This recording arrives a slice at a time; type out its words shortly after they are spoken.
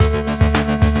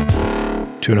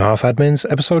Two and a Half Admins,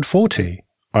 episode 40.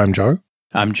 I'm Joe.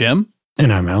 I'm Jim.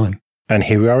 And I'm Alan. And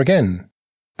here we are again.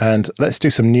 And let's do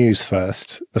some news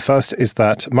first. The first is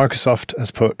that Microsoft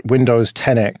has put Windows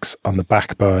 10X on the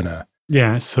back burner.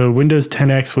 Yeah, so Windows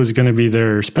 10X was going to be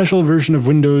their special version of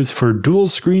Windows for dual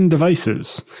screen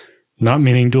devices. Not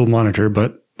meaning dual monitor,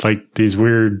 but like these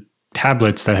weird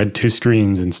tablets that had two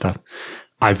screens and stuff.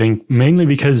 I think mainly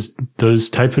because those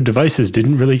type of devices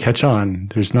didn't really catch on.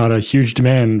 There's not a huge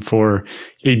demand for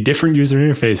a different user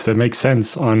interface that makes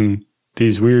sense on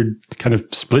these weird kind of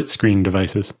split screen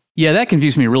devices. Yeah, that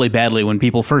confused me really badly when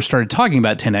people first started talking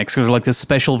about 10X. Because like this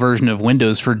special version of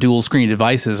Windows for dual screen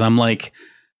devices. I'm like,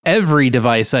 every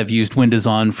device I've used Windows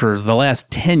on for the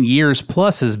last 10 years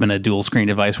plus has been a dual screen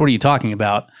device. What are you talking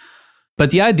about? But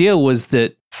the idea was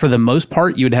that for the most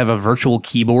part, you would have a virtual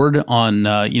keyboard on,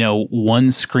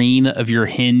 one screen of your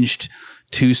hinged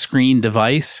two-screen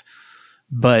device.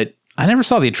 But I never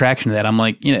saw the attraction to that. I'm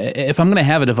like, if I'm going to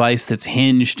have a device that's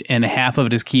hinged and half of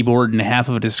it is keyboard and half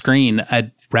of it is screen,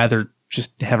 I'd rather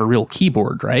just have a real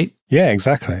keyboard, right? Yeah,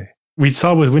 exactly. We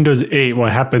saw with Windows 8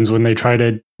 what happens when they try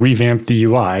to revamp the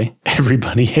UI.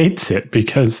 Everybody hates it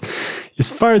because, as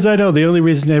far as I know, the only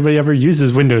reason anybody ever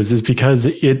uses Windows is because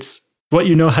it's what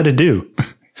you know how to do.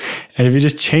 And if you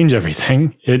just change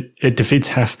everything, it defeats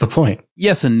half the point.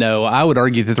 Yes and no. I would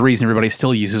argue that the reason everybody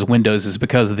still uses Windows is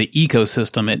because of the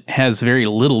ecosystem. It has very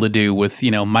little to do with,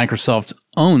 Microsoft's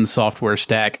own software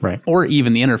stack, right, or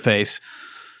even the interface.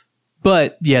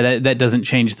 But yeah, that doesn't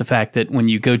change the fact that when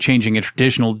you go changing a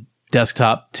traditional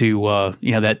desktop to,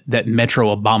 that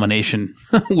Metro abomination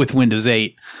with Windows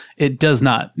 8, it does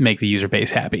not make the user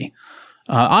base happy.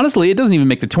 Honestly, it doesn't even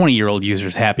make the 20-year-old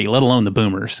users happy, let alone the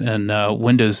boomers. And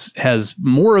Windows has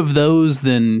more of those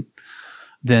than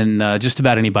just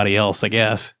about anybody else, I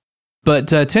guess. But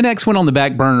 10X went on the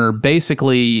back burner.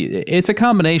 Basically, it's a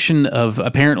combination of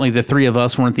apparently the three of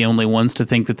us weren't the only ones to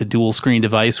think that the dual screen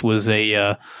device was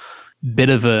a bit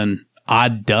of an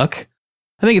odd duck.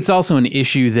 I think it's also an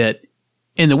issue that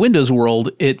in the Windows world,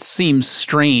 it seems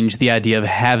strange, the idea of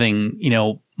having,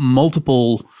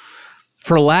 multiple,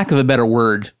 for lack of a better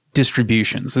word,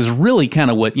 distributions is really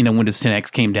kind of what, Windows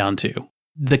 10X came down to.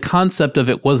 The concept of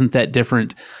it wasn't that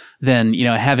different than,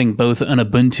 having both an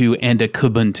Ubuntu and a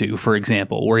Kubuntu, for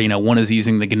example, where, one is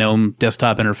using the GNOME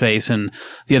desktop interface and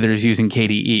the other is using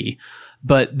KDE.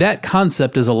 But that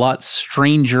concept is a lot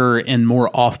stranger and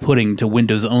more off-putting to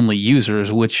Windows-only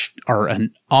users, which are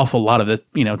an awful lot of the,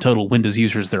 total Windows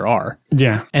users there are.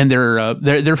 Yeah. And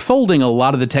they're folding a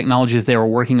lot of the technology that they were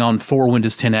working on for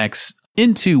Windows 10X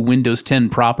into Windows 10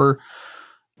 proper.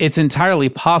 It's entirely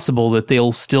possible that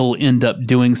they'll still end up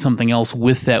doing something else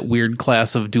with that weird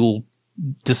class of dual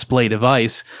display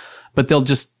device, but they'll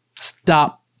just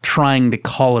stop trying to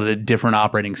call it a different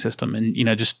operating system and,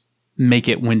 just make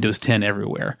it Windows 10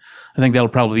 everywhere. I think that'll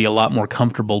probably be a lot more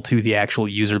comfortable to the actual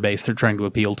user base they're trying to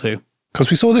appeal to.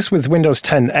 Because we saw this with Windows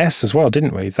 10S as well,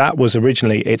 didn't we? That was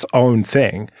originally its own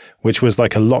thing, which was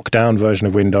like a lockdown version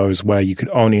of Windows where you could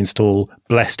only install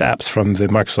blessed apps from the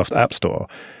Microsoft App Store.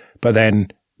 But then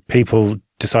people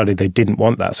decided they didn't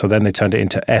want that, so then they turned it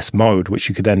into S mode, which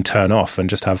you could then turn off and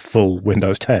just have full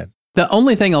Windows 10. The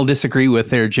only thing I'll disagree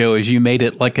with there, Joe, is you made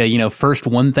it like a, first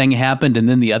one thing happened and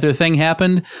then the other thing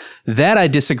happened. That I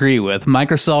disagree with.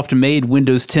 Microsoft made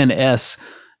Windows 10S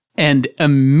and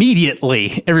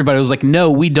immediately everybody was like,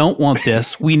 no, we don't want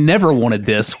this. We never wanted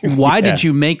this. Why did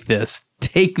you make this?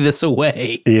 Take this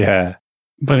away. Yeah.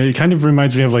 But it kind of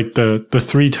reminds me of like the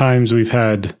 3 times we've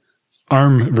had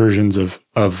ARM versions of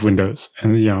Windows.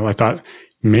 And, I thought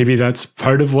maybe that's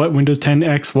part of what Windows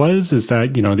 10X was, is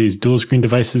that, these dual screen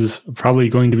devices are probably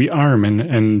going to be ARM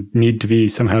and need to be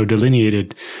somehow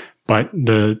delineated. But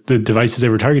the devices they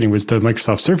were targeting was the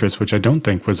Microsoft Surface, which I don't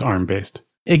think was ARM based.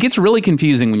 It gets really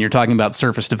confusing when you're talking about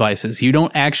Surface devices. You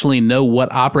don't actually know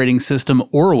what operating system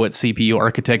or what CPU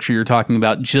architecture you're talking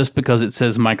about just because it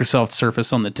says Microsoft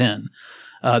Surface on the 10.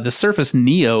 The Surface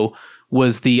Neo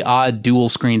was the odd dual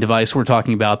screen device we're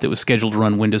talking about that was scheduled to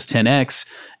run Windows 10X,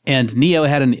 and Neo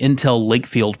had an Intel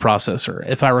Lakefield processor.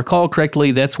 If I recall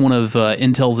correctly, that's one of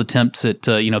Intel's attempts at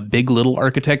big little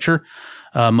architecture,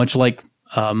 much like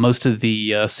most of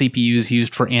the CPUs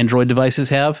used for Android devices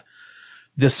have.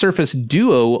 The Surface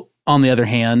Duo, on the other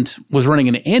hand, was running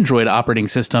an Android operating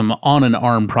system on an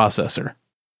ARM processor.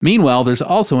 Meanwhile, there's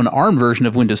also an ARM version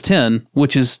of Windows 10,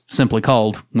 which is simply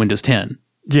called Windows 10.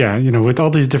 Yeah, with all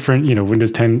these different,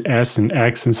 Windows 10 S and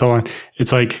X and so on,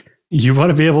 it's like you want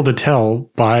to be able to tell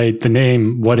by the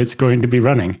name what it's going to be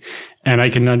running. And I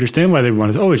can understand why they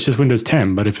want to, it's just Windows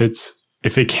 10. But if it's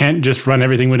If it can't just run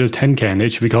everything Windows 10 can,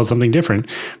 it should be called something different.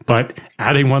 But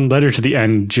adding one letter to the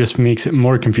end just makes it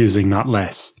more confusing, not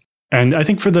less. And I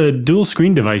think for the dual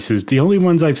screen devices, the only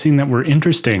ones I've seen that were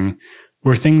interesting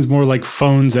were things more like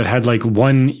phones that had like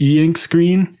one e-ink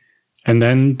screen and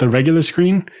then the regular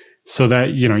screen, so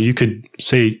that, you could,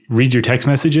 say, read your text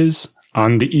messages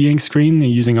on the e-ink screen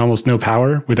using almost no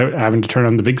power without having to turn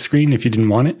on the big screen if you didn't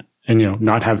want it, and,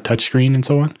 not have touchscreen and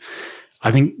so on.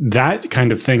 I think that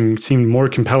kind of thing seemed more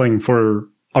compelling for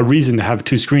a reason to have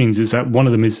two screens, is that one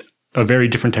of them is a very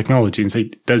different technology and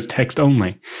say does text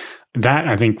only. That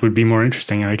I think would be more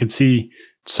interesting. And I could see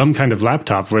some kind of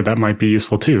laptop where that might be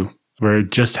useful too, where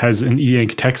it just has an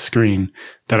e-ink text screen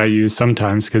that I use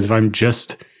sometimes, because if I'm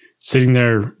just sitting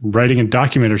there writing a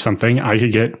document or something, I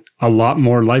could get a lot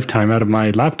more lifetime out of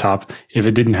my laptop if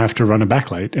it didn't have to run a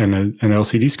backlight and an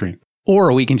LCD screen.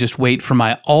 Or we can just wait for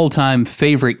my all-time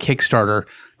favorite Kickstarter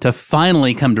to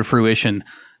finally come to fruition,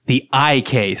 the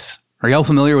iCase. Are y'all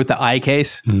familiar with the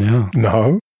iCase?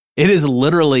 No. It is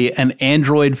literally an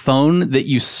Android phone that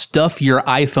you stuff your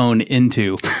iPhone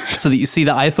into so that you see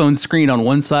the iPhone screen on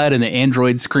one side and the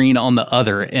Android screen on the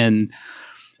other. And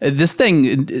this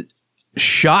thing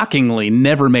shockingly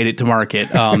never made it to market.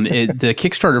 The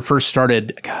Kickstarter first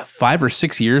started 5 or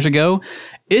 6 years ago.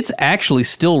 It's actually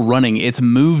still running. It's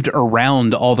moved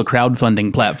around all the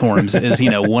crowdfunding platforms as,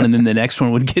 one and then the next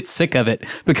one would get sick of it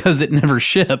because it never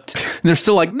shipped. And they're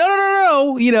still like,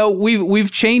 no.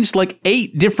 We've changed like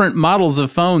 8 different models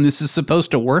of phone this is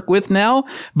supposed to work with now,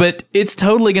 but it's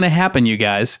totally going to happen, you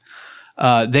guys.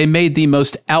 They made the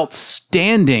most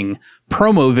outstanding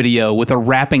promo video with a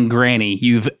rapping granny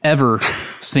you've ever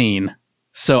seen.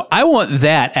 So I want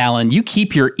that, Alan. You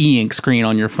keep your e-ink screen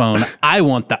on your phone. I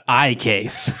want the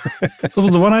iCase. Well,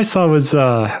 the one I saw was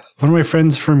one of my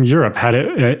friends from Europe had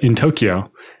it in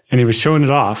Tokyo, and he was showing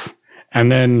it off.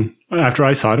 And then after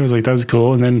I saw it, I was like, that was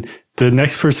cool. And then the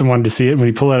next person wanted to see it. When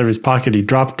he pulled it out of his pocket, he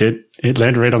dropped it. It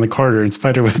landed right on the corner and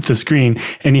spiderwebbed the screen.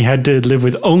 And he had to live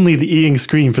with only the e-ink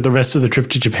screen for the rest of the trip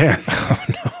to Japan. Oh,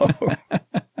 no.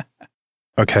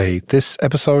 Okay, this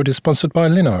episode is sponsored by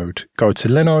Linode. Go to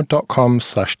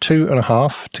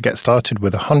linode.com/2.5 to get started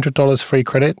with $100 free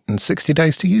credit and 60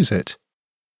 days to use it.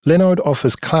 Linode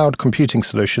offers cloud computing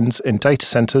solutions in data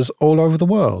centers all over the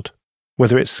world.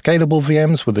 Whether it's scalable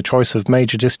VMs with a choice of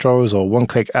major distros or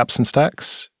one-click apps and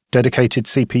stacks, dedicated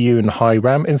CPU and high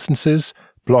RAM instances,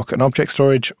 block and object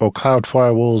storage, or cloud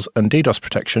firewalls and DDoS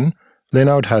protection,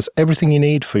 Linode has everything you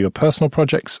need for your personal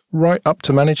projects right up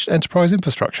to managed enterprise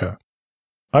infrastructure.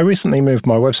 I recently moved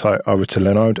my website over to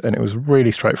Linode and it was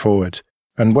really straightforward.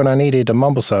 And when I needed a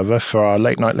Mumble server for our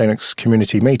Late Night Linux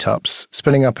community meetups,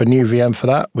 spinning up a new VM for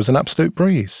that was an absolute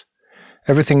breeze.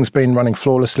 Everything's been running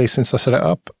flawlessly since I set it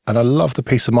up, and I love the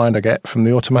peace of mind I get from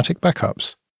the automatic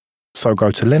backups. So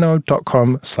go to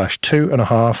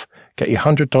linode.com/2.5, get your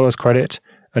 $100 credit,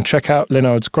 and check out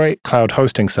Linode's great cloud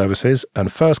hosting services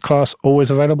and first-class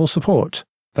always available support.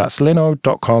 That's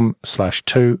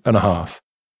linode.com/2.5.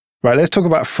 Right, let's talk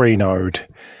about Freenode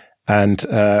and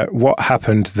what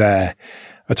happened there.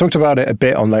 I talked about it a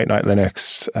bit on Late Night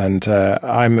Linux, and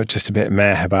I'm just a bit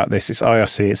meh about this. It's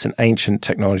IRC. It's an ancient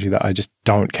technology that I just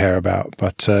don't care about.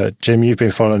 But Jim, you've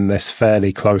been following this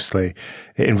fairly closely.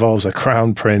 It involves a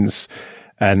crown prince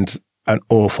and an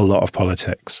awful lot of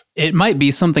politics. It might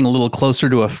be something a little closer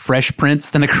to a Fresh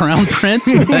Prince than a Crown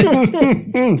Prince. But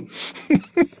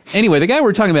anyway, the guy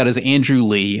we're talking about is Andrew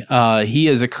Lee. He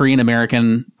is a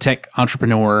Korean-American tech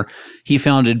entrepreneur. He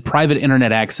founded Private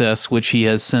Internet Access, which he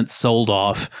has since sold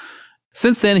off.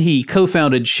 Since then, he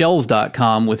co-founded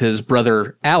Shells.com with his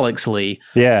brother Alex Lee.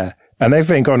 Yeah, and they've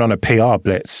been going on a PR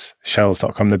blitz,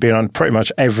 Shells.com. They've been on pretty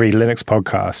much every Linux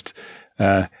podcast.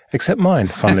 Except mine,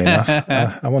 funnily enough.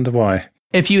 I wonder why.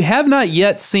 If you have not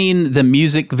yet seen the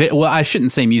music video, well, I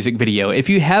shouldn't say music video. If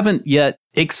you haven't yet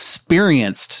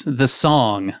experienced the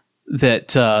song that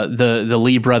the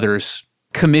Lee brothers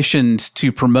commissioned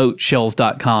to promote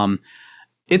Shells.com,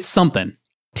 it's something.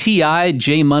 T.I.,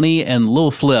 J Money, and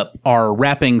Lil Flip are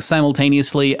rapping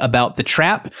simultaneously about the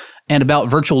trap and about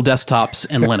virtual desktops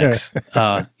and Linux.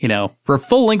 For a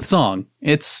full-length song,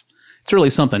 it's really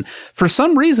something. For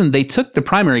some reason, they took the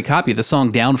primary copy of the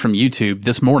song down from YouTube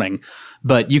this morning,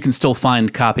 but you can still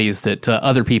find copies that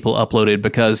other people uploaded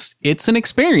because it's an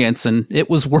experience and it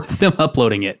was worth them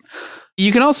uploading it.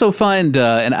 You can also find,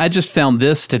 and I just found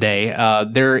this today,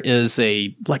 there is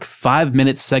a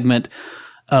 5-minute segment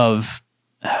of,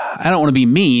 I don't want to be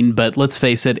mean, but let's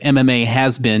face it, MMA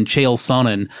has-been Chael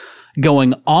Sonnen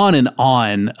going on and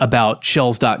on about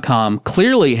Shells.com,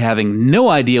 clearly having no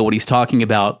idea what he's talking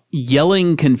about,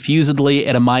 yelling confusedly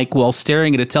at a mic while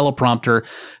staring at a teleprompter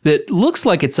that looks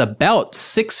like it's about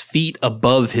 6 feet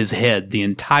above his head the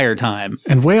entire time.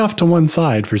 And way off to one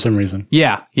side for some reason.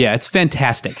 Yeah, it's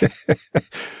fantastic.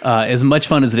 As much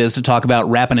fun as it is to talk about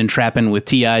rapping and trapping with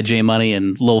T.I., J Money,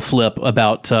 and Lil Flip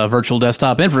about virtual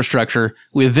desktop infrastructure,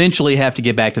 we eventually have to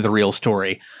get back to the real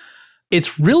story.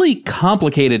 It's really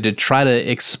complicated to try to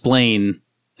explain,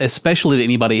 especially to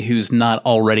anybody who's not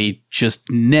already just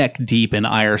neck deep in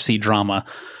IRC drama.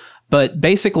 But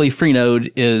basically, Freenode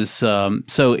is,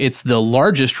 so it's the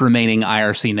largest remaining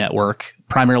IRC network,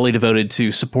 primarily devoted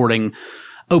to supporting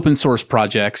open source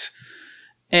projects.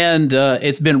 And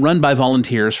it's been run by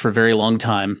volunteers for a very long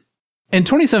time. In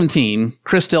 2017,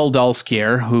 Christelle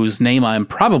Dalskier, whose name I'm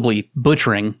probably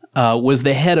butchering, was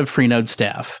the head of Freenode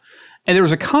staff. And there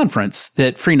was a conference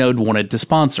that Freenode wanted to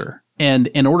sponsor. And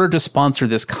in order to sponsor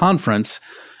this conference,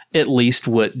 at least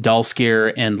what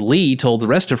Dalskier and Lee told the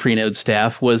rest of Freenode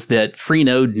staff was that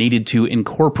Freenode needed to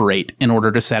incorporate in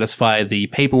order to satisfy the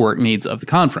paperwork needs of the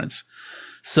conference.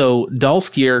 So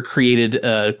Dalskier created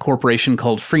a corporation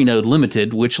called Freenode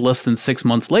Limited, which less than 6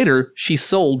 months later, she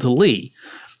sold to Lee.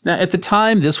 Now, at the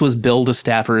time, this was billed to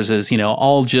staffers as,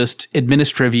 all just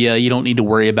administrivia. You don't need to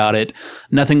worry about it.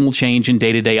 Nothing will change in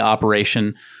day-to-day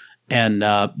operation. And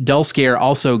Dalskier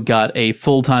also got a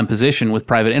full-time position with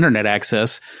private internet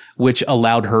access, which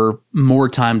allowed her more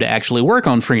time to actually work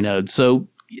on Freenode. So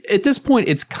at this point,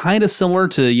 it's kind of similar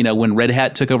to, when Red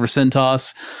Hat took over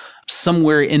CentOS,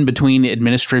 somewhere in between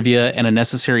administrivia and a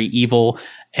necessary evil,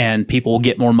 and people will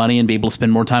get more money and be able to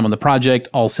spend more time on the project.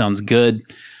 All sounds good.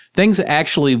 Things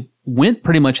actually went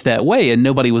pretty much that way, and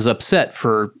nobody was upset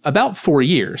for about 4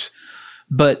 years.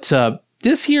 But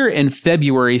this year in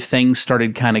February, things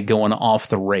started kind of going off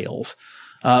the rails.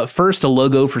 First, a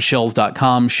logo for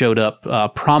Shells.com showed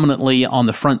up prominently on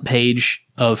the front page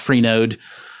of Freenode,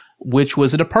 which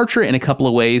was a departure in a couple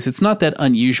of ways. It's not that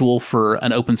unusual for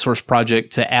an open source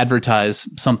project to advertise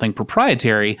something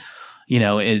proprietary,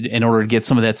 in order to get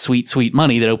some of that sweet, sweet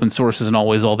money that open source isn't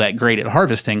always all that great at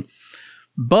harvesting.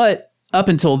 But up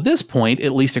until this point,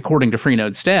 at least according to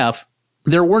Freenode staff,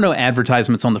 there were no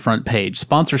advertisements on the front page.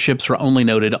 Sponsorships were only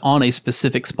noted on a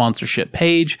specific sponsorship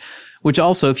page, which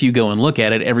also, if you go and look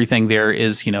at it, everything there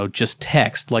is, just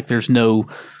text. Like there's no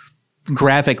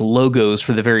graphic logos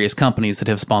for the various companies that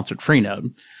have sponsored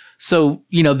Freenode. So,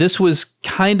 this was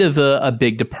kind of a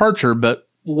big departure, but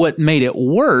what made it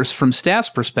worse from staff's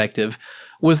perspective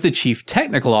was the chief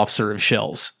technical officer of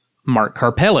Shells, Mark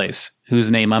Karpeles, whose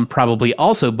name I'm probably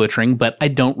also butchering, but I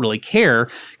don't really care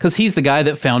because he's the guy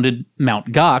that founded Mt.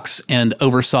 Gox and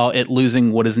oversaw it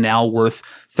losing what is now worth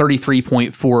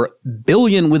 $33.4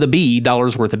 billion with a B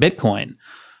dollars worth of Bitcoin.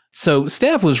 So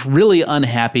staff was really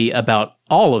unhappy about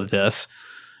all of this.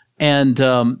 And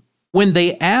when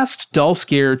they asked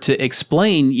Dalskier to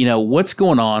explain, what's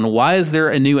going on, why is there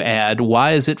a new ad,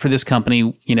 why is it for this company,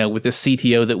 with this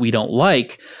CTO that we don't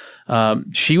like,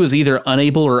 she was either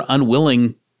unable or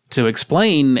unwilling to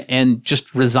explain and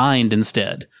just resigned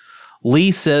instead.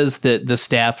 Lee says that the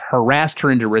staff harassed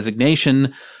her into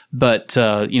resignation, but,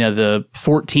 the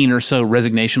 14 or so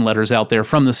resignation letters out there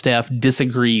from the staff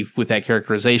disagree with that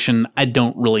characterization. I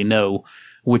don't really know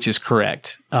which is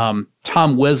correct. Tom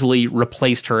Wesley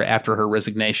replaced her after her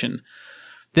resignation.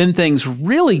 Then things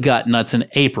really got nuts in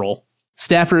April.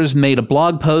 Staffers made a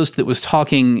blog post that was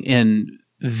talking in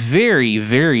very,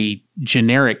 very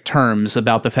generic terms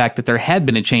about the fact that there had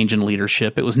been a change in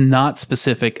leadership. It was not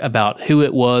specific about who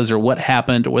it was or what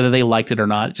happened or whether they liked it or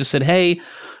not. It just said, hey,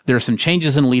 there are some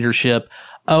changes in leadership.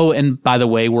 Oh, and by the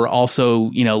way, we're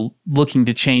also, looking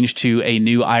to change to a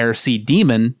new IRC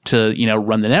daemon to,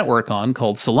 run the network on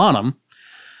called Solanum.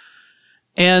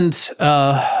 And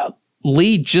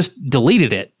Lee just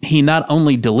deleted it. He not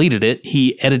only deleted it,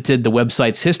 he edited the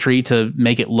website's history to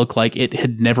make it look like it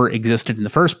had never existed in the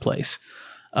first place.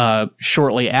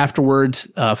 Shortly afterwards,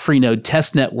 Freenode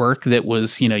test network that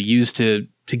was, used to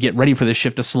get ready for the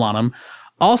shift to Solanum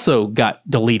also got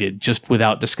deleted just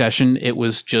without discussion. It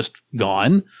was just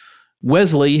gone.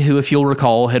 Wesley, who, if you'll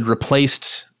recall, had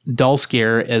replaced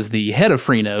Dalskier as the head of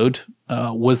Freenode,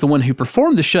 was the one who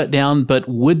performed the shutdown, but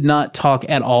would not talk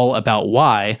at all about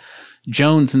why.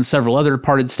 Jones and several other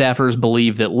departed staffers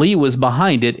believe that Lee was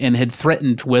behind it and had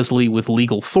threatened Wesley with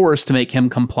legal force to make him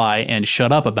comply and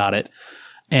shut up about it.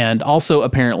 And also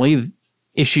apparently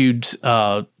issued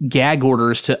gag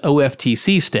orders to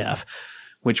OFTC staff,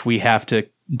 which we have to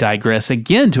digress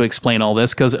again to explain all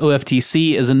this because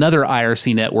OFTC is another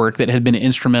IRC network that had been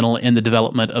instrumental in the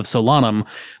development of Solanum,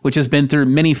 which has been through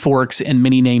many forks and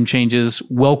many name changes.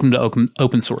 Welcome to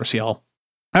open source, y'all.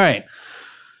 All right.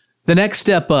 The next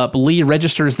step up, Lee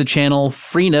registers the channel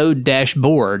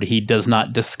Freenode-board. He does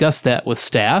not discuss that with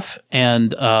staff,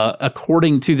 and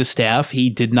according to the staff, he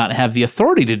did not have the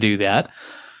authority to do that.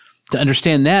 To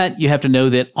understand that, you have to know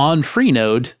that on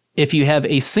Freenode, if you have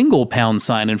a single pound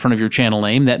sign in front of your channel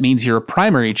name, that means you're a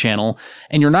primary channel,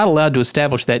 and you're not allowed to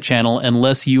establish that channel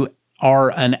unless you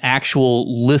are an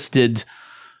actual listed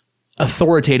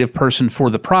authoritative person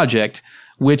for the project,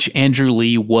 which Andrew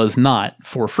Lee was not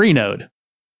for Freenode.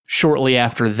 Shortly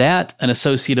after that, an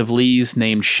associate of Lee's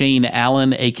named Shane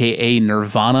Allen, aka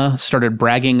Nirvana, started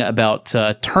bragging about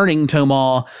turning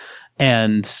Toma,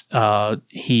 and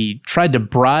he tried to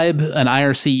bribe an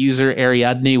IRC user,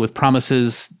 Ariadne, with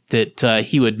promises that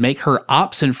he would make her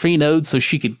ops in Freenode so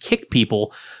she could kick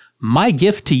people. My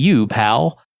gift to you,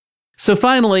 pal. So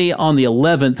finally, on the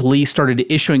 11th, Lee started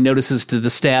issuing notices to the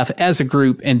staff as a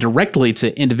group and directly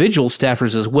to individual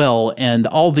staffers as well, and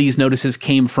all these notices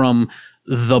came from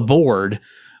the board,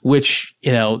 which,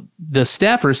 you know, the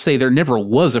staffers say there never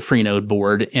was a Freenode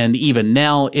board, and even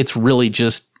now it's really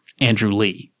just Andrew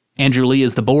Lee. Andrew Lee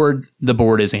is the board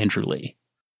is Andrew Lee.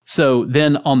 So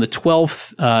then on the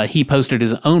 12th, he posted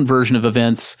his own version of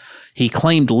events. He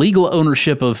claimed legal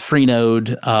ownership of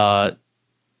Freenode,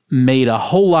 made a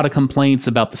whole lot of complaints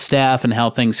about the staff and how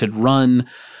things had run,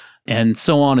 and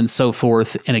so on and so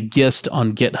forth, in a gist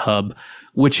on GitHub,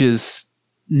 which is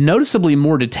noticeably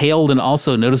more detailed and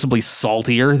also noticeably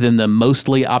saltier than the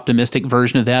mostly optimistic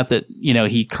version of that, you know,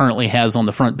 he currently has on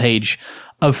the front page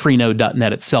of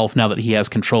Freenode.net itself now that he has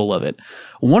control of it.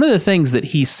 One of the things that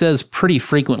he says pretty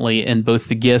frequently in both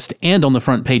the gist and on the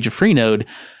front page of Freenode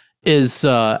is,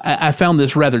 I found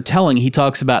this rather telling. He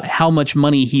talks about how much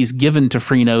money he's given to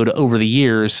Freenode over the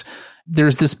years.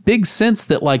 There's this big sense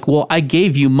that, like, well, I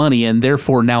gave you money and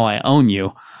therefore now I own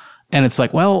you. And it's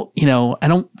like, well, you know, I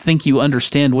don't think you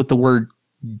understand what the word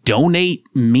donate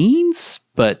means,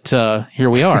 but here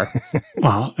we are.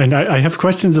 Wow. And I have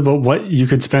questions about what you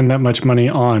could spend that much money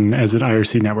on as an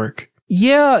IRC network.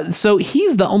 Yeah, so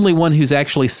he's the only one who's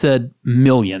actually said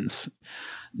millions.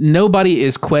 Nobody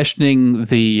is questioning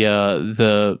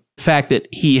the fact that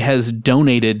he has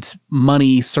donated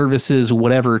money, services,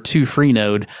 whatever to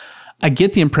Freenode. I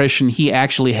get the impression he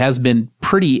actually has been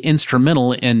pretty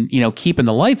instrumental in, you know, keeping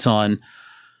the lights on.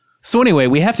 So anyway,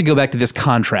 we have to go back to this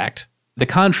contract. The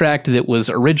contract that was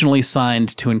originally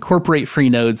signed to incorporate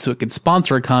Freenode so it could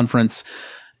sponsor a conference,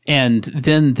 and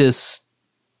then this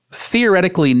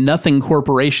theoretically nothing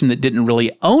corporation that didn't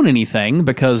really own anything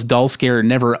because Dalscare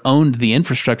never owned the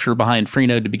infrastructure behind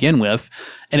Freenode to begin with,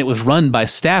 and it was run by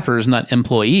staffers, not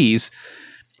employees.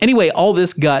 Anyway, all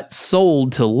this got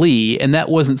sold to Lee, and that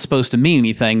wasn't supposed to mean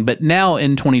anything, but now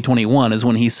in 2021 is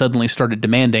when he suddenly started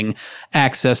demanding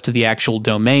access to the actual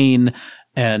domain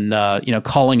and, you know,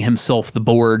 calling himself the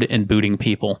board and booting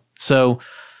people. So,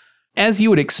 as you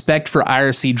would expect for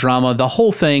IRC drama, the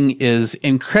whole thing is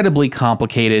incredibly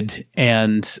complicated,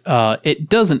 and it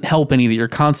doesn't help any that you're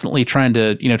constantly trying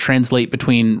to, you know, translate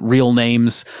between real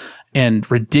names and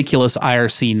ridiculous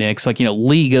IRC nicks. Like, you know,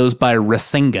 Lee goes by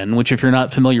Rasengan, which, if you're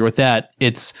not familiar with that,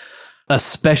 it's a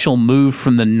special move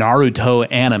from the Naruto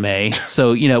anime.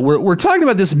 So, you know, we're talking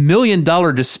about this $1 million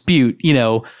dispute, you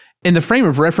know, in the frame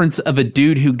of reference of a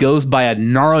dude who goes by a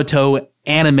Naruto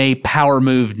anime power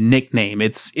move nickname.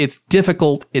 It's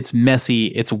difficult, it's messy,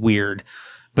 it's weird,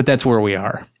 but that's where we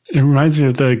are. It reminds me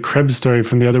of the Krebs story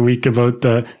from the other week about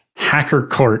the hacker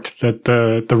court that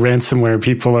the ransomware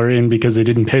people are in because they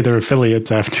didn't pay their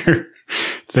affiliates after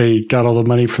they got all the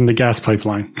money from the gas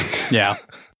pipeline. Yeah.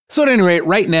 So at any rate,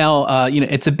 right now, you know,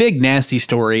 it's a big, nasty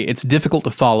story. It's difficult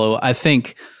to follow. I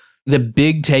think the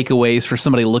big takeaways for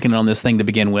somebody looking on this thing to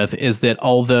begin with is that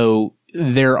although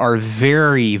there are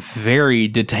very, very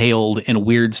detailed and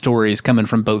weird stories coming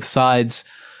from both sides,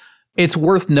 it's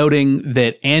worth noting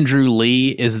that Andrew Lee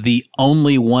is the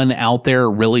only one out there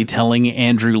really telling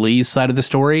Andrew Lee's side of the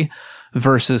story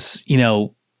versus, you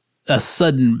know, a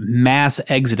sudden mass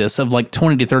exodus of like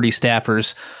 20 to 30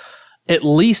 staffers, at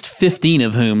least 15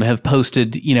 of whom have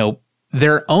posted, you know,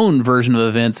 their own version of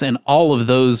events, and all of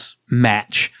those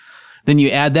match. Then you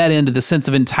add that into the sense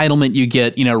of entitlement you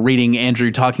get, you know, reading Andrew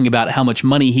talking about how much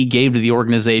money he gave to the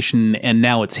organization and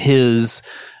now it's his.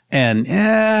 And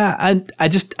I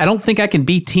don't think I can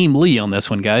beat Team Lee on this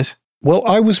one, guys. Well,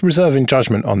 I was reserving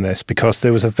judgment on this because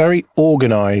there was a very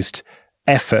organized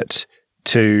effort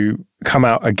to come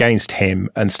out against him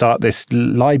and start this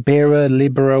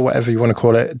Libera, whatever you want to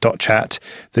call it, .chat,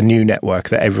 the new network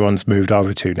that everyone's moved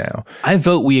over to now. I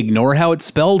vote we ignore how it's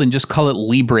spelled and just call it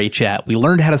Libre Chat. We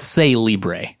learned how to say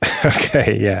Libre.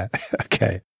 Okay, yeah.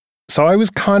 Okay. So I was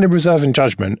kind of reserving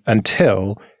judgment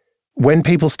until when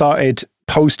people started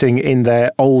posting in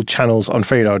their old channels on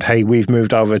Freenode, hey, we've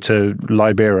moved over to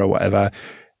Libera or whatever,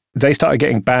 they started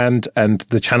getting banned and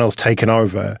the channels taken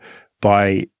over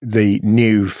by the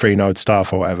new Freenode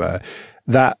staff or whatever.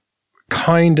 That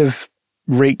kind of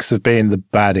reeks of being the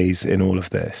baddies in all of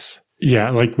this.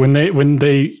 Yeah, like when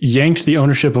they yanked the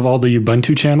ownership of all the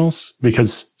Ubuntu channels,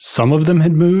 because some of them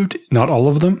had moved, not all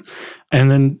of them. And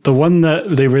then the one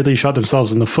that they really shot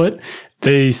themselves in the foot,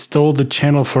 they stole the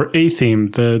channel for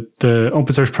Atheme, the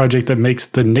open source project that makes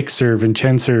the Nixserve and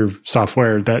Chanserve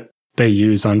software that they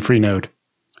use on Freenode,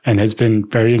 and has been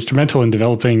very instrumental in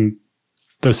developing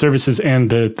the services and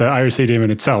the IRC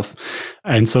daemon itself.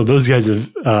 And so those guys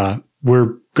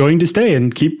were going to stay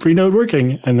and keep Freenode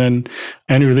working. And then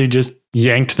Andrew Lee just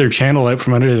yanked their channel out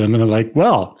from under them. And they're like,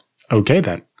 well, okay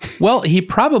then. Well, he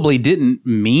probably didn't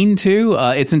mean to.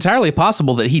 It's entirely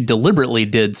possible that he deliberately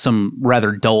did some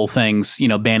rather dull things,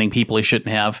 banning people he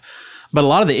shouldn't have. But a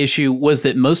lot of the issue was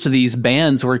that most of these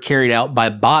bans were carried out by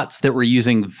bots that were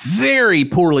using very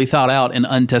poorly thought out and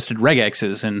untested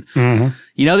regexes. And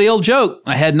the old joke,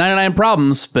 I had 99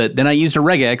 problems, but then I used a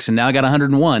regex and now I got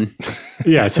 101.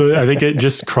 Yeah, so I think it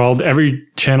just crawled every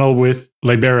channel with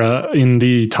Libera in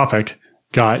the topic,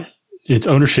 got its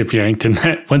ownership yanked. And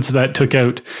once that took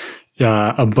out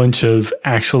a bunch of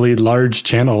actually large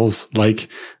channels like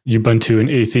Ubuntu and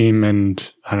Atheme,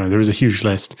 and I don't know, there was a huge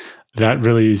list. That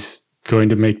really is going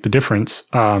to make the difference.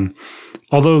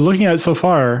 Although looking at it so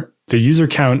far, the user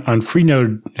count on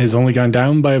Freenode has only gone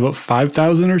down by about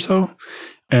 5,000 or so.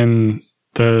 And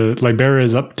the Libera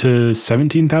is up to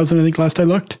 17,000, I think, last I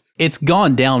looked. It's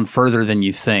gone down further than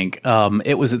you think.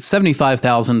 It was at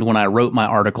 75,000 when I wrote my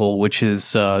article, which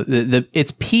is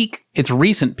its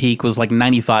recent peak was like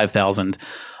 95,000.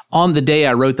 On the day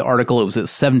I wrote the article, it was at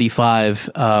 75.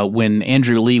 When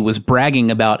Andrew Lee was bragging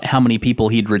about how many people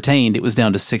he'd retained, it was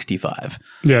down to 65.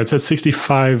 Yeah, it's at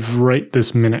 65 right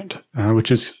this minute, which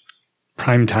is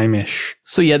prime time-ish.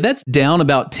 So yeah, that's down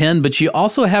about 10, but you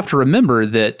also have to remember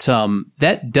that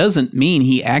that doesn't mean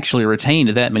he actually retained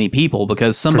that many people,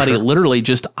 because somebody literally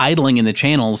just idling in the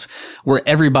channels where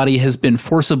everybody has been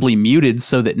forcibly muted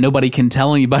so that nobody can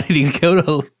tell anybody to go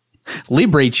to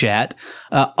Libre Chat,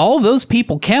 all those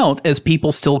people count as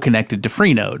people still connected to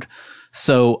Freenode.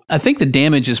 So I think the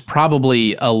damage is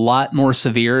probably a lot more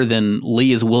severe than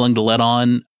Lee is willing to let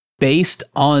on, based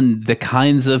on the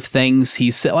kinds of things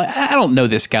he said. I don't know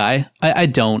this guy. I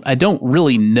don't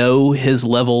really know his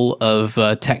level of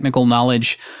technical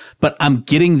knowledge, but I'm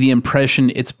getting the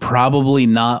impression it's probably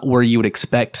not where you would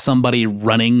expect somebody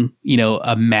running,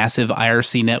 a massive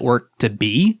IRC network to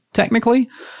be technically.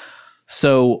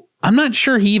 So I'm not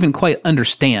sure he even quite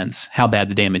understands how bad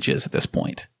the damage is at this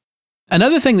point.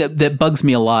 Another thing that bugs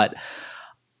me a lot,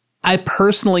 I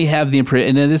personally have the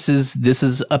impression, and this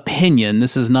is opinion,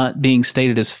 this is not being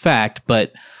stated as fact,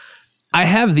 but I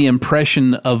have the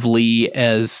impression of Lee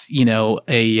as,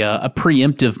 a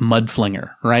preemptive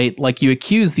mudflinger, right? Like you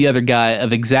accuse the other guy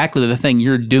of exactly the thing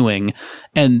you're doing,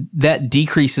 and that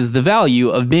decreases the value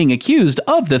of being accused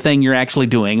of the thing you're actually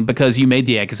doing because you made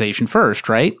the accusation first,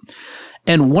 right?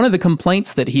 And one of the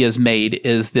complaints that he has made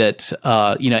is that,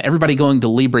 everybody going to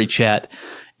Libre Chat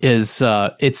is,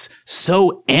 it's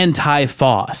so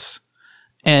anti-FOSS.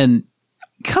 And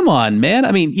come on, man.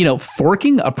 I mean,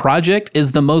 forking a project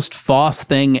is the most FOSS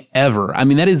thing ever. I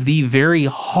mean, that is the very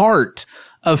heart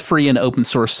of free and open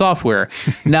source software.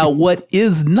 Now, what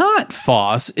is not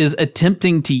FOSS is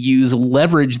attempting to use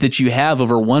leverage that you have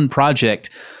over one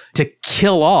project to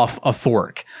kill off a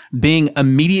fork, being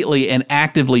immediately and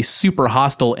actively super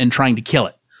hostile and trying to kill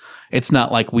it. It's not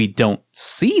like we don't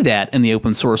see that in the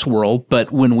open source world,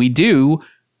 but when we do,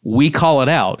 we call it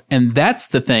out. And that's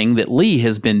the thing that Lee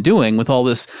has been doing with all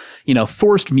this,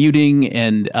 forced muting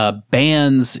and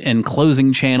bans and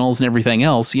closing channels and everything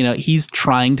else. He's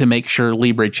trying to make sure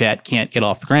Libre Chat can't get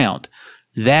off the ground.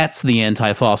 That's the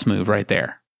anti-FOSS move right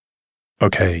there.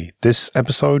 Okay, this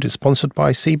episode is sponsored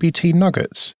by CBT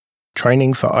Nuggets,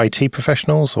 training for IT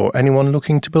professionals or anyone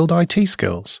looking to build IT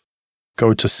skills.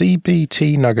 Go to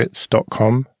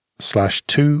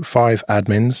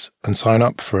cbtnuggets.com/25admins and sign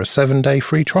up for a 7-day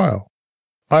free trial.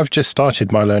 I've just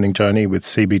started my learning journey with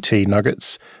CBT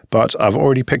Nuggets, but I've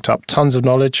already picked up tons of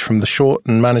knowledge from the short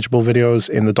and manageable videos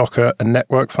in the Docker and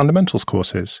Network Fundamentals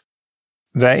courses.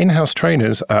 Their in-house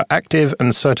trainers are active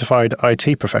and certified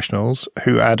IT professionals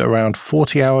who add around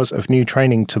 40 hours of new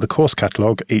training to the course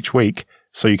catalogue each week,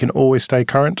 so you can always stay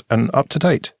current and up to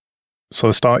date.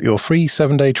 So start your free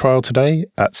 7-day trial today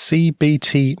at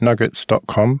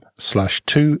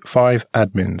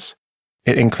cbtnuggets.com/25admins.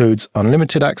 It includes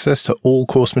unlimited access to all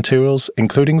course materials,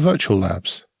 including virtual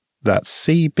labs. That's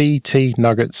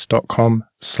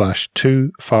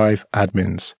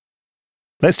cbtnuggets.com/25admins.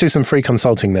 Let's do some free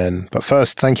consulting then. But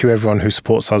first, thank you everyone who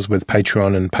supports us with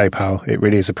Patreon and PayPal. It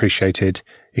really is appreciated.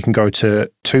 You can go to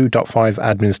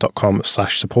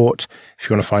 2.5admins.com/support if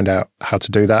you want to find out how to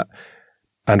do that.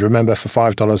 And remember, for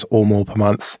 $5 or more per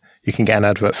month, you can get an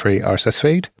advert-free RSS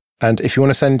feed. And if you want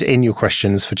to send in your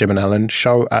questions for Jim and Alan,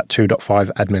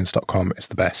 show@2.5admins.com is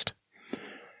the best.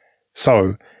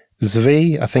 So,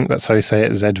 Zvi, I think that's how you say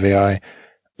it, ZVI,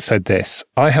 said this: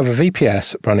 I have a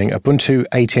VPS running Ubuntu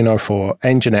 18.04,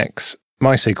 Nginx,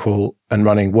 MySQL, and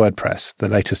running WordPress, the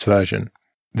latest version.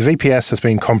 The VPS has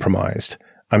been compromised.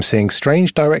 I'm seeing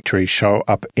strange directories show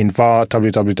up in var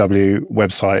www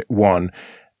website 1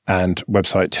 and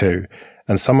website 2,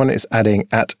 and someone is adding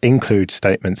 @include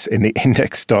statements in the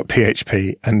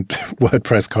index.php and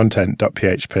WordPress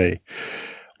content.php.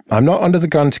 I'm not under the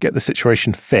gun to get the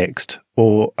situation fixed,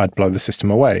 or I'd blow the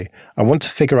system away. I want to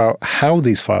figure out how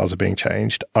these files are being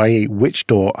changed, i.e. which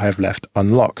door I have left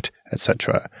unlocked,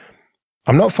 etc.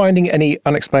 I'm not finding any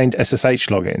unexplained SSH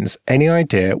logins. Any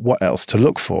idea what else to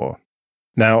look for?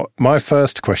 Now, my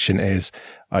first question is,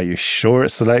 are you sure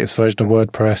it's the latest version of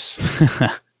WordPress?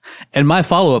 And my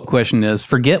follow-up question is,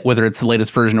 forget whether it's the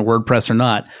latest version of WordPress or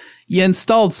not. You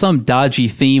installed some dodgy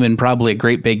theme and probably a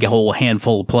great big whole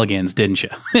handful of plugins, didn't you?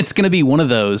 It's going to be one of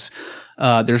those.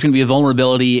 There's going to be a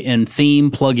vulnerability in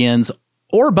theme, plugins,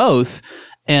 or both.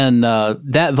 And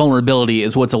that vulnerability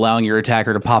is what's allowing your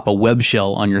attacker to pop a web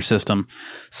shell on your system.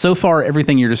 So far,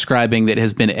 everything you're describing that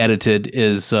has been edited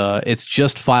is it's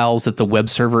just files that the web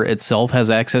server itself has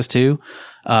access to.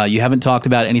 You haven't talked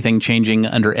about anything changing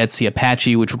under Etsy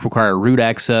Apache, which would require root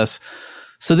access.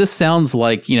 So this sounds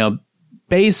like,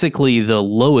 basically the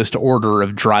lowest order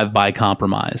of drive-by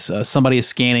compromise. Somebody is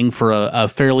scanning for a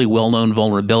fairly well-known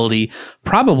vulnerability,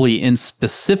 probably in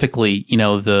specifically,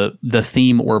 the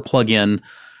theme or plugin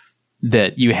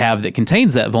that you have that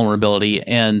contains that vulnerability,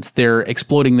 and they're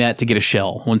exploiting that to get a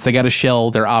shell. Once they got a shell,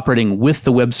 they're operating with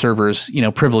the web server's,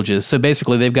 privileges. So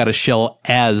basically, they've got a shell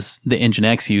as the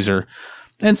Nginx user.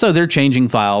 And so they're changing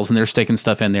files and they're sticking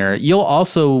stuff in there. You'll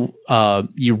also,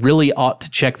 you really ought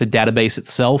to check the database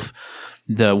itself.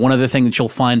 One other thing that you'll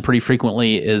find pretty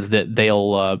frequently is that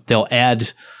they'll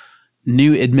add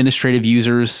new administrative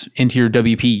users into your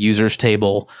WP users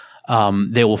table.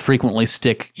 They will frequently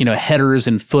stick, headers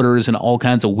and footers and all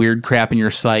kinds of weird crap in your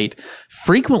site.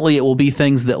 Frequently, it will be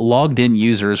things that logged in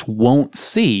users won't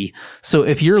see. So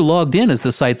if you're logged in as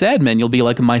the site's admin, you'll be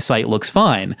like, my site looks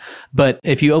fine. But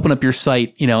if you open up your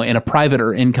site, in a private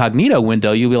or incognito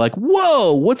window, you'll be like,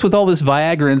 whoa, what's with all this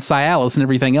Viagra and Cialis and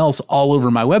everything else all over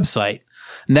my website?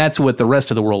 And that's what the rest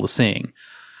of the world is seeing.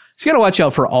 So you got to watch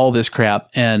out for all this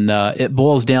crap. And it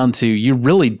boils down to, you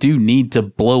really do need to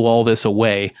blow all this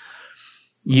away.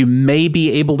 You may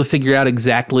be able to figure out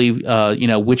exactly,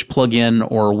 which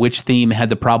plugin or which theme had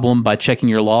the problem by checking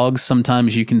your logs.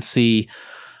 Sometimes you can see,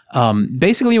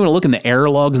 basically you want to look in the error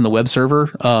logs in the web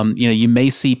server. You may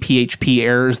see PHP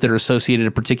errors that are associated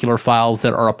to particular files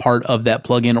that are a part of that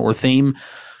plugin or theme,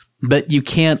 but you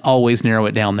can't always narrow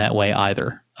it down that way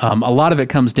either. A lot of it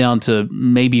comes down to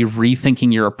maybe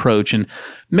rethinking your approach, and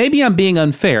maybe I'm being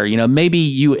unfair. Maybe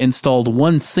you installed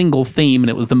one single theme and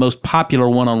it was the most popular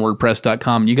one on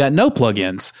WordPress.com. You got no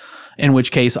plugins, in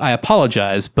which case I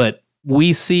apologize, but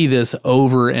we see this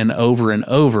over and over and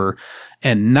over,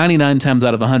 and 99 times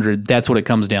out of 100, that's what it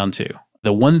comes down to.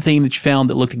 The one theme that you found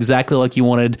that looked exactly like you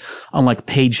wanted on like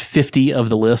page 50 of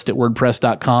the list at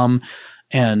WordPress.com,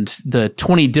 and the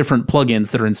 20 different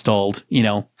plugins that are installed,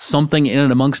 something in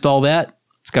and amongst all that,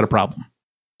 it's got a problem.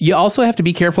 You also have to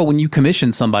be careful when you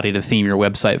commission somebody to theme your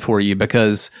website for you,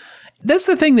 because that's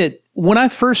the thing that when I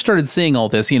first started seeing all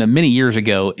this, many years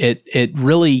ago, it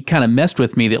really kind of messed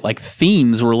with me that like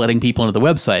themes were letting people into the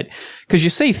website. Because you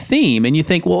say theme and you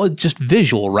think, well, it's just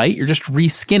visual, right? You're just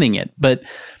reskinning it. But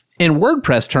in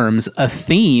WordPress terms, a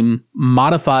theme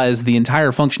modifies the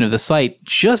entire function of the site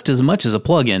just as much as a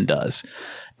plugin does.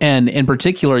 And in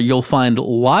particular, you'll find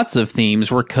lots of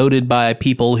themes were coded by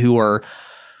people who are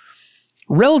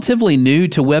relatively new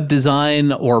to web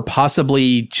design, or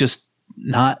possibly just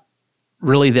not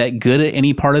really that good at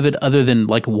any part of it other than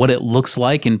like what it looks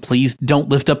like. And please don't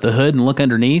lift up the hood and look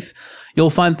underneath. You'll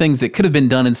find things that could have been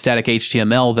done in static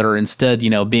HTML that are instead,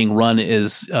 being run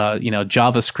as,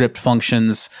 JavaScript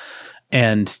functions,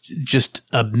 and just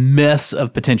a mess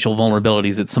of potential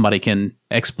vulnerabilities that somebody can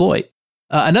exploit.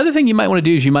 Another thing you might want to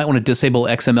do is you might want to disable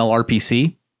XML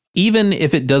RPC. Even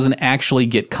if it doesn't actually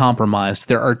get compromised,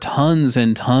 there are tons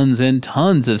and tons and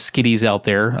tons of skitties out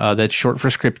there, that's short for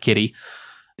script kiddie,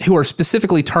 who are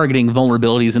specifically targeting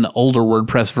vulnerabilities in older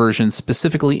WordPress versions,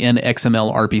 specifically in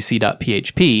XML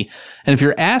RPC.php. And if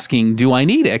you're asking, do I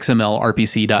need XML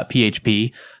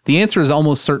RPC.php? The answer is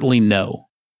almost certainly no.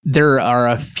 There are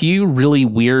a few really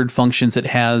weird functions it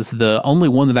has. The only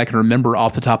one that I can remember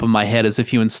off the top of my head is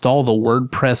if you install the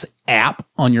WordPress app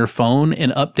on your phone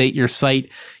and update your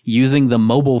site using the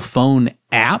mobile phone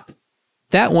app,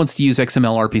 that wants to use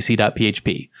XML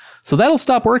RPC.php. So that'll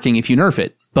stop working if you nerf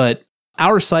it. But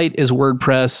our site is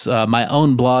WordPress. My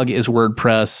own blog is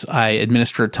WordPress. I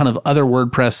administer a ton of other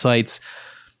WordPress sites.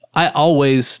 I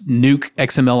always nuke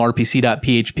XML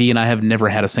RPC.php, and I have never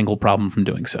had a single problem from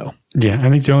doing so. Yeah, I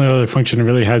think the only other function it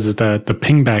really has is the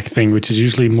pingback thing, which is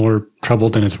usually more trouble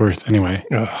than it's worth anyway.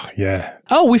 Oh, yeah.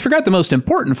 Oh, we forgot the most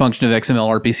important function of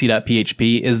XML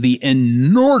RPC.php is the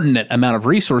inordinate amount of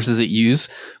resources it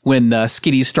uses when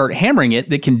skitties start hammering it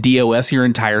that can DOS your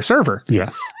entire server.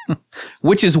 Yes.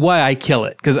 Which is why I kill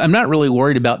it, because I'm not really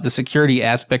worried about the security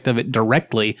aspect of it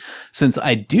directly, since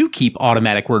I do keep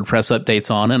automatic WordPress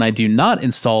updates on and I do not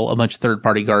install a bunch of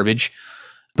third-party garbage.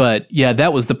 But yeah,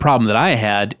 that was the problem that I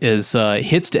had, is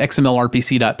hits to XML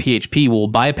RPC.php will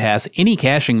bypass any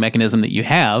caching mechanism that you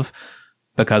have,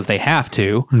 because they have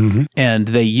to, and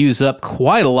they use up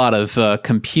quite a lot of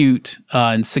compute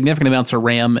and significant amounts of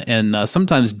RAM and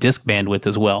sometimes disk bandwidth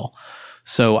as well.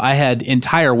 So I had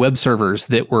entire web servers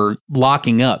that were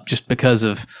locking up just because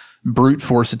of brute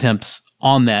force attempts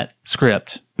on that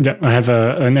script. Yeah, I have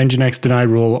an Nginx deny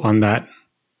rule on that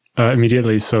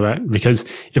immediately, so that, because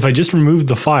if I just remove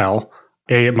the file,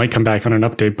 it might come back on an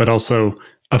update, but also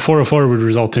a 404 would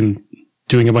result in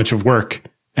doing a bunch of work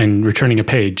and returning a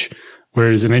page.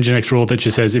 Whereas an Nginx rule that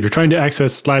just says, if you're trying to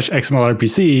access /XML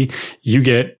RPC, you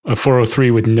get a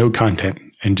 403 with no content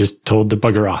and just told to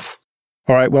bugger off.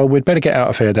 All right, well, we'd better get out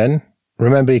of here then.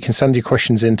 Remember, you can send your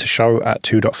questions in to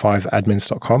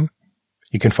show@2.5admins.com.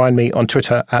 You can find me on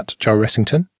Twitter @Joe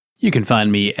Ressington. You can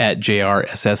find me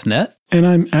 @JRSSNet. And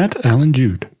I'm @Alan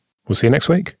Jude. We'll see you next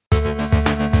week.